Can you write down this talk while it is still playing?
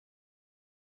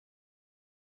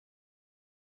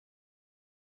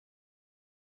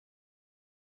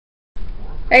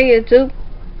Hey YouTube,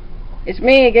 it's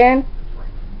me again.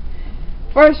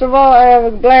 First of all, I have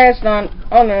a blast on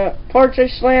the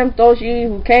Portrait Slam. Those of you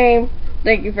who came,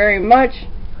 thank you very much.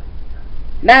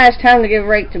 Now it's time to get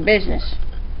right to business.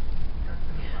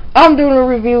 I'm doing a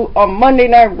review on Monday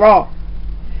Night Raw,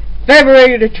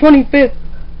 February the 25th,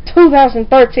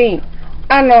 2013.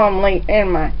 I know I'm late,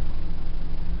 am I?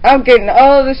 I'm getting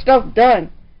all this stuff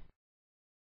done.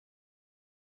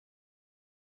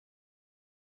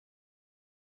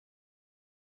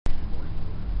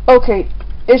 Okay,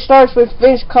 it starts with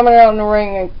Vince coming out in the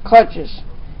ring in clutches.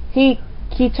 He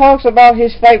talks about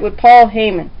his fight with Paul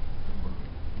Heyman.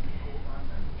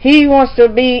 He wants to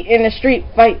be in a street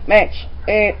fight match,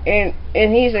 and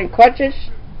he's in clutches.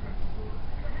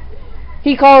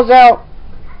 He calls out,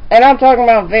 and I'm talking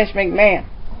about Vince McMahon.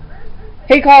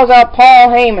 He calls out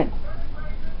Paul Heyman,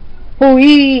 who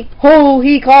he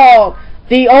called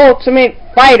the Ultimate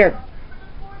Fighter.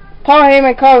 Paul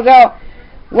Heyman calls out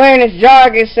wearing his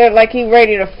jogging set like he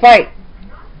ready to fight.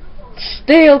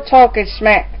 Still talking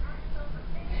smack.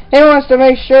 He wants to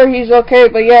make sure he's okay,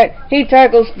 but yet he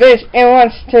tackles Vince and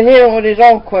wants to hit him with his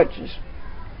own crutches.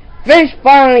 Vince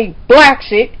finally blocks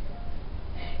it,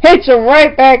 hits him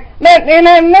right back, and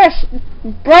then that's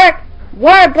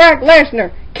why Brock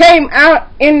Lesnar came out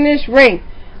in this ring,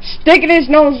 sticking his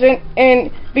nose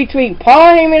in between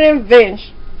Paul Heyman and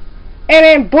Vince, and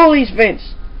then bullies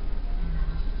Vince.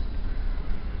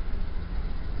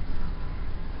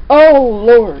 Oh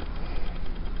Lord.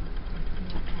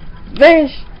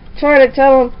 Vince trying to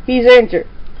tell him he's injured.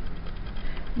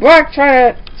 Brock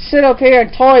trying to sit up here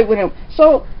and toy with him.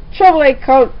 So Triple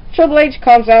H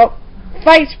comes out,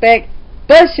 fights back,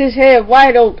 busts his head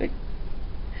wide open.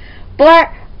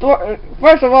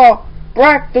 First of all,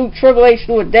 Brock threw Triple H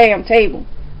through a damn table.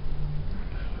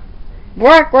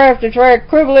 Brock grabs the chair.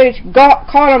 Triple H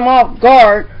caught him off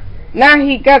guard. Now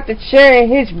he got the chair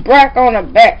and hits Brock on the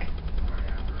back.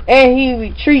 And he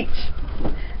retreats.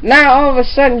 Now all of a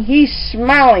sudden he's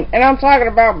smiling, and I'm talking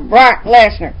about Brock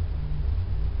Lesnar.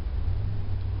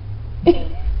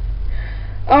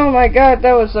 Oh my God,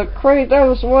 that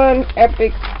was one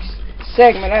epic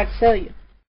segment, I tell you.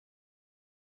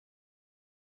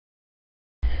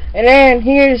 And then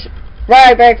here's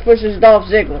Ryback versus Dolph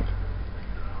Ziggler.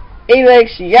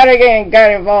 Elix yet again got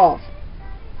involved.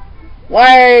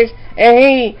 And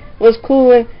he was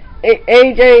cooling.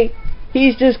 AJ.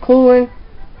 He's just cooling.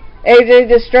 AJ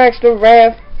distracts the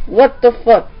ref. What the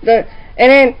fuck? And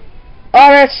then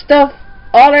all that stuff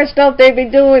they be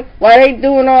doing, while they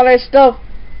doing all that stuff,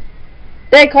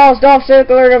 they cause Dolph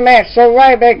Ziggler the match, so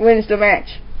Ryback wins the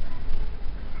match.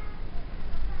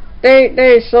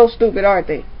 They so stupid, aren't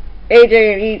they?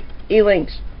 AJ and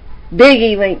E-Links. Big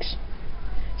E-Links.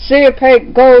 CM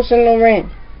Punk goes in the ring.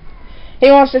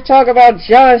 He wants to talk about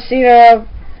John Cena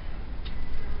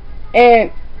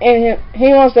and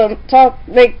he wants to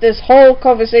make this whole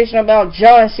conversation about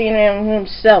John Cena and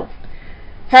himself.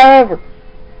 However,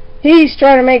 he's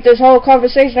trying to make this whole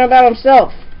conversation about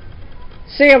himself.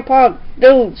 CM Punk,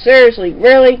 dude, seriously,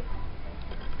 really?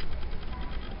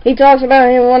 He talks about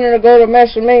him wanting to go to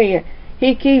WrestleMania.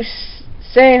 He keeps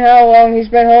saying how long he's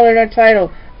been holding the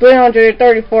title.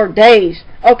 334 days.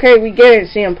 Okay, we get it,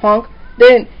 CM Punk.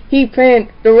 Then he pinned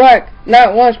The Rock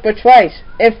not once but twice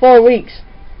in 4 weeks.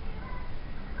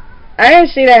 I didn't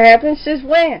see that happen. Since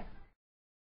when?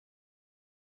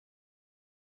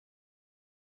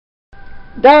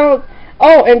 Donald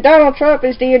Trump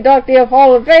is the inductee of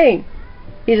Hall of Fame.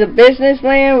 He's a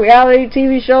businessman, reality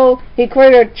TV show. He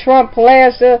created Trump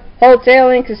Plaza Hotel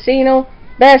and Casino,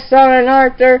 best-selling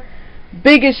author,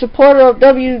 biggest supporter of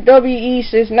WWE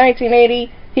since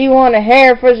 1980. He won a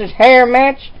hair versus hair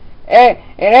match, and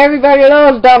everybody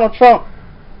loves Donald Trump.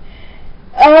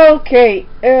 Okay,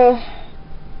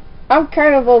 I'm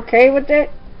kind of okay with that.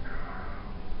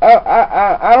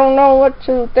 I don't know what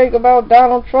to think about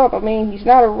Donald Trump. I mean, he's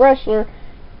not a wrestler.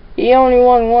 He only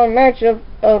won one match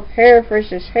of hair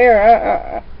versus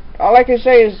hair. All I can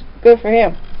say is good for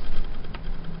him.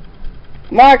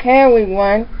 Mark Henry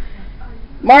won.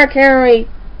 Mark Henry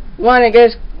won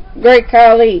against Great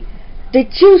Khali.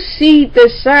 Did you see the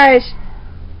size?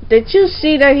 Did you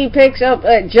see that he picks up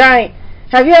a giant?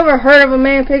 Have you ever heard of a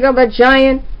man pick up a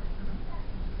giant?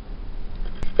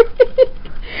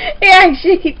 He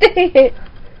actually did.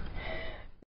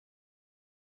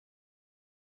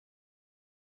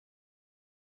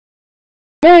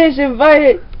 Miz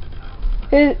invited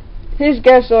his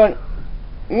guests on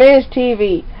Miz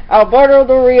TV. Alberto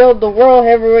Del Rio, the World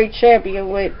Heavyweight Champion,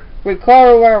 with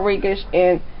Ricardo Rodriguez,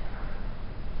 and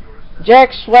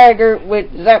Jack Swagger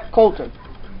with Zap Coulter.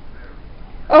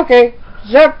 Okay,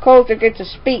 Zap Coulter gets to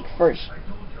speak first.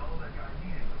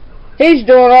 He's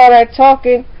doing all that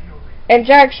talking, and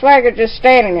Jack Swagger just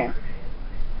standing there.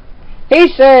 He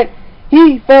said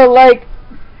he felt like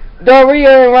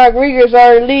Doria and Rodriguez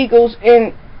are illegals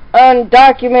and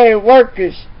undocumented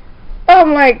workers.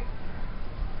 I'm like,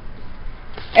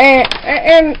 that's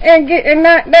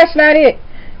not it.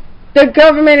 The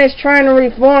government is trying to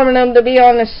reform them to be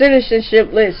on the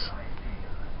citizenship list.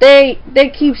 They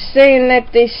keep saying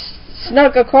that they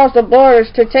snuck across the borders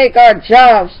to take our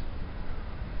jobs.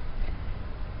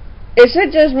 Is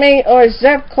it just me, or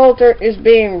Zeb Coulter is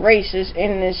being racist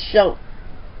in this show?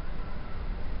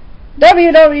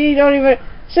 WWE don't even...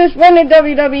 Since when did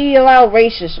WWE allow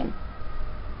racism?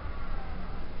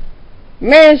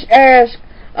 Miz asks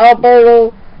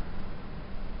Alberto.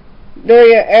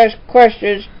 Doria asks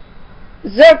questions.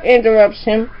 Zeb interrupts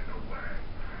him.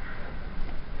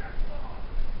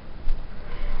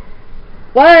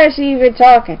 Why is he even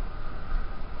talking?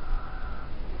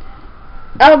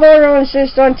 Alberto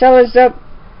insists on telling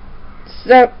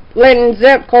letting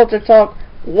Zeb Coulter talk.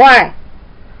 Why?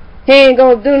 He ain't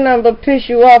gonna do nothing but piss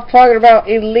you off talking about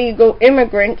illegal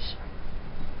immigrants.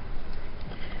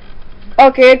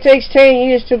 Okay, it takes 10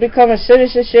 years to become a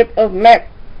citizenship of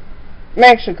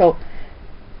Mexico.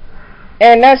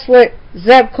 And that's what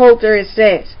Zeb Coulter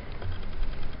says.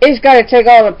 It's gotta take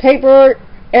all the paperwork,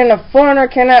 and the foreigner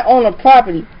cannot own the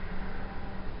property.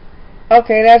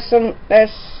 Okay, that's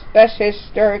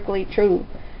historically true.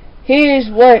 He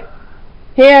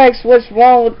asks what's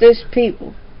wrong with this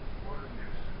people.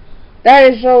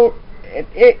 That is so,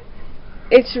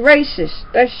 it's racist.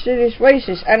 That shit is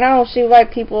racist, and I don't see why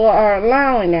people are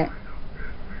allowing that.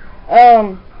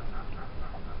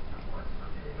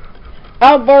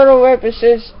 Alberto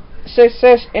represents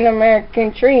success in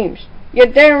American dreams. You're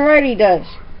damn right he does.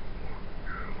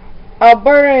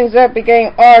 Alberto and Zeb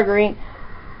began arguing.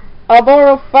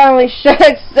 Alberto finally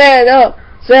shut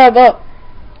Zeb up.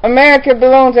 America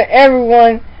belongs to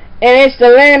everyone, and it's the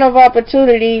land of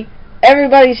opportunity.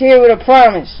 Everybody's here with a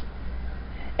promise,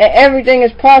 and everything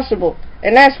is possible.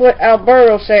 And that's what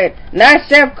Alberto said, not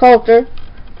Zeb Coulter.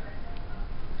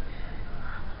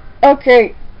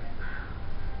 Okay.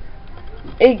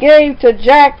 He gave to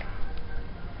Jack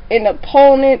an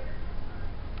opponent.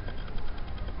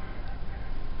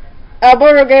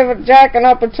 Alberto gave Jack an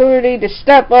opportunity to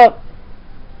step up,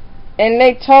 and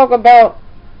they talk about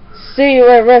see you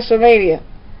at WrestleMania.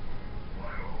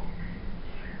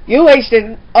 You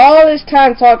wasted all this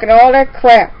time talking all that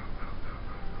crap,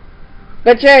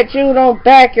 but yet you don't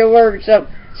back your words up.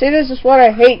 See, this is what I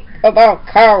hate about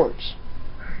cowards.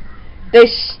 They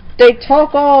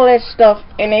talk all that stuff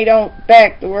and they don't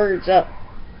back the words up.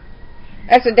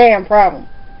 That's a damn problem.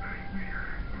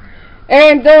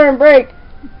 And during break,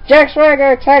 Jack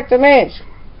Swagger attacked the Miz.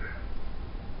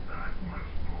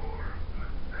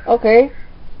 Okay.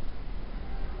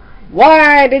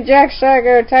 Why did Jack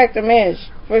Swagger attack the Miz?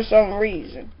 For some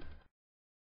reason.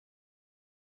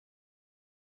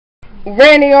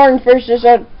 Randy Orton versus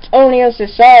Antonio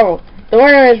Cesaro. The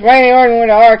winner is Randy Orton with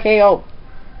an RKO.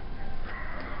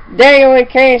 Daniel and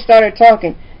Kane started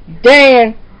talking.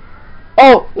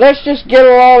 Let's just get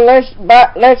along.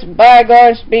 Let's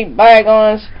bygones be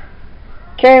bygones.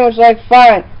 Kane was like,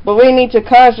 fine, but we need to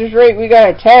concentrate. We got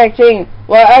a tag team.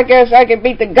 Well, I guess I can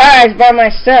beat the guys by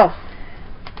myself.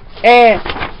 And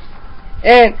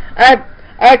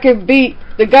I can beat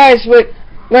the guys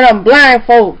when I'm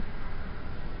blindfolded.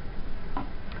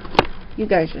 You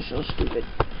guys are so stupid.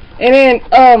 And then,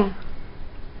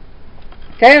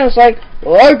 Kane was like,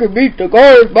 well, I could beat the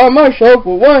guys by myself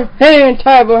with one hand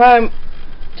tied around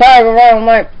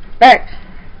my back.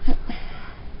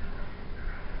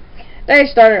 They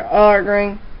started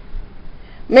arguing.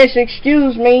 Miss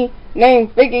Excuse Me,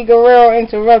 named Vicky Guerrero,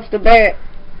 interrupts them.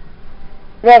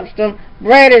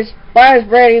 Why is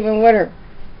Brad even with her?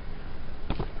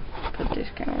 Put this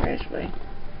camera this way.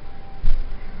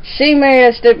 She made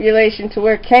a stipulation to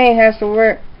where Kane has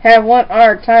to have one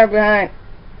arm tied behind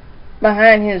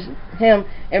him,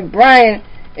 and Brian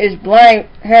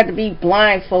had to be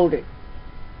blindfolded.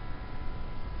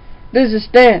 This is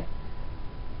Stan.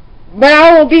 But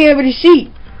I won't be able to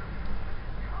see.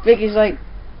 Vicky's like,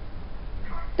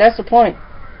 that's the point.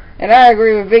 And I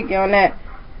agree with Vicky on that.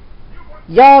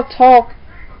 Y'all talk.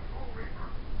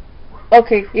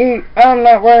 Okay, I'm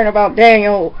not worrying about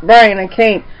Daniel, Brian, and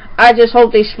Kane. I just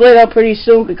hope they split up pretty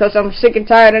soon because I'm sick and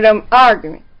tired of them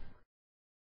arguing.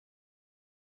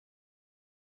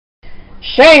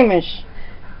 Sheamus.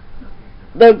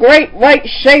 The great white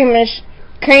Sheamus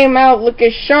came out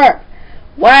looking sharp.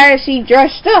 Why is he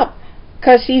dressed up?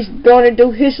 Because he's going to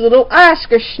do his little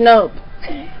Oscar snub.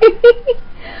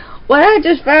 What I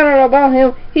just found out about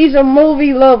him, he's a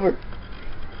movie lover.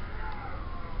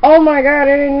 Oh my God,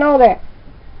 I didn't know that.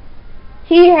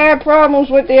 He had problems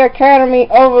with the Academy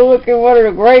overlooking one of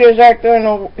the greatest actors in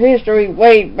the history,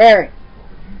 Wade Barrett.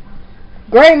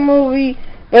 Great movie,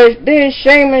 but then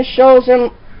Sheamus shows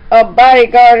him a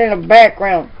bodyguard in the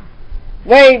background.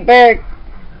 Wade Barrett,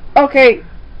 okay,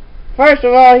 first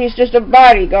of all, he's just a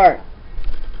bodyguard.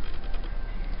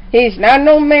 He's not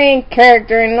no main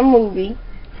character in the movie.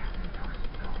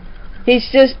 He's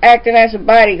just acting as a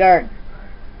bodyguard.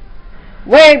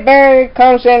 Wade Barrett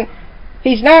comes in,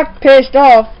 he's not pissed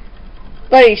off,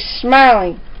 but he's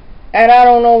smiling. And I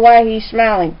don't know why he's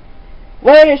smiling.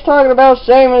 Wade is talking about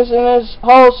Sheamus, and this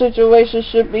whole situation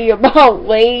should be about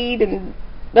Wade and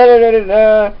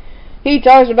da-da-da-da-da. He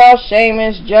talks about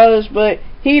Sheamus jealous, but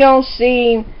he don't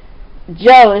seem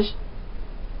jealous.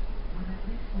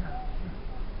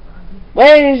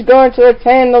 Wade is going to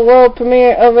attend the world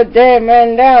premiere of A Dead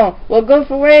Man Down. Well, good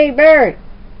for Wade Barrett.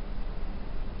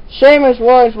 Sheamus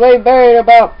warns Wade Barrett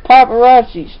about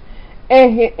paparazzis,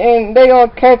 and they gonna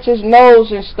catch his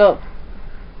nose and stuff.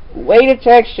 Wade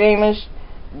attacks Sheamus,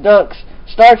 ducks,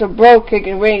 starts a bro kick,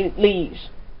 and Wade leaves.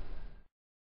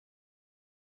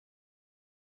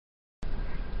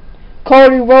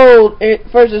 Cody Rhodes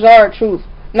versus R-Truth.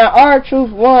 Now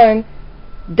R-Truth won.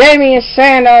 Damien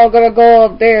Sandow gonna go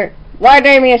up there. Why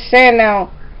Damien Sandow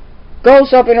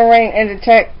goes up in the ring and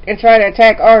try to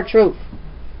attack R-Truth?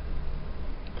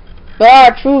 But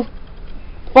R-Truth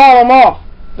fought him off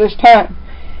this time.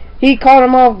 He caught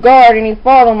him off guard and he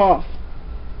fought him off.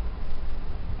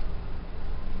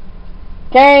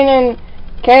 Kane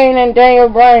and Daniel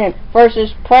Bryan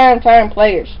versus primetime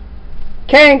players.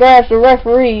 Kane grabs the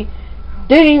referee.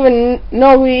 Didn't even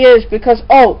know who he is because,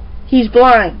 oh, he's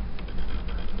blind.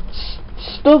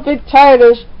 Stupid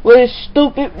Titus with his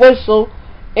stupid whistle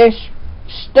and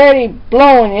steady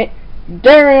blowing it.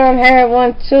 Darian had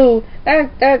one too.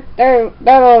 That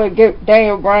ought to get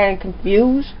Daniel Bryan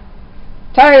confused.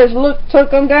 Titus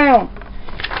took him down.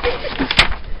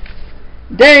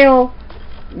 Daniel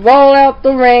roll out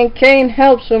the ring. Kane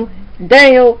helps him.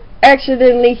 Daniel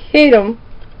accidentally hit him.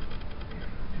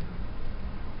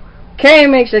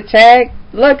 Kane makes a tag.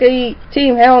 Luckily,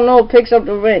 Team Hell No picks up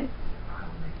the ring.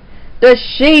 The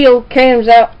Shield comes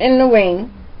out in the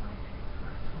ring.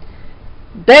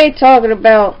 They talking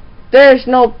about there's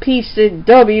no peace in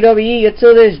WWE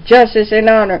until there's justice and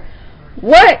honor.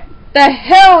 What the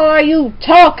hell are you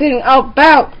talking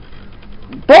about,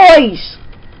 boys?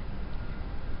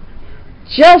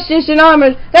 Justice and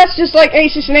honor. That's just like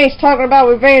Aces and Eights talking about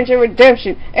revenge and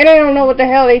redemption, and they don't know what the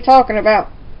hell they talking about.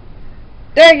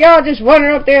 Y'all just running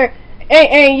up there,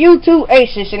 and you too,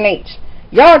 Aces and Eights.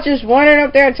 Y'all just running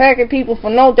up there attacking people for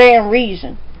no damn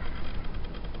reason.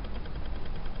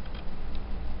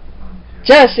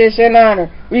 Justice and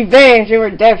honor, revenge and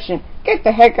redemption. Get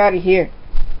the heck out of here.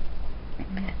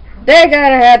 They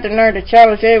gotta have the nerve to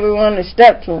challenge everyone to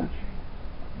step to them.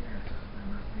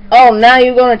 Oh, now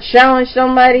you're gonna challenge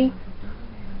somebody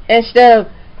instead of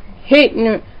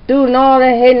doing all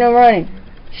that hitting and running.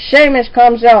 Sheamus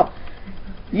comes out.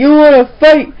 You wanna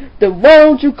fight? Then why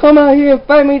don't you come out here and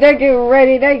fight me? They get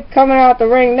ready. They coming out the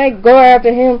ring. They go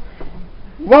after him.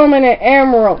 Roman and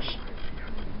Ambrose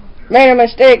made a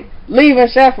mistake leaving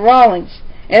Seth Rollins,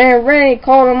 and then Randy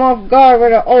caught him off guard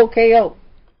with an OKO.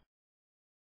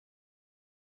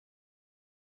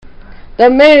 The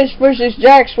Miz versus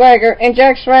Jack Swagger, and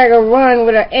Jack Swagger run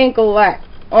with an ankle lock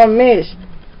on Miz.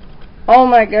 Oh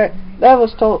my God, that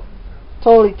was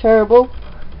totally terrible.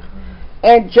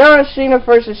 And John Cena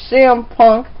versus CM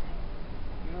Punk.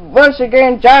 Once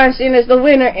again, John Cena is the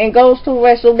winner and goes to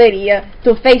WrestleMania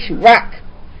to face Rock.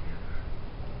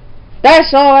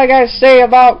 That's all I gotta say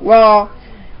about Raw.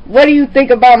 What do you think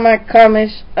about my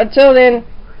comments? Until then,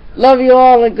 love you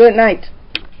all and good night.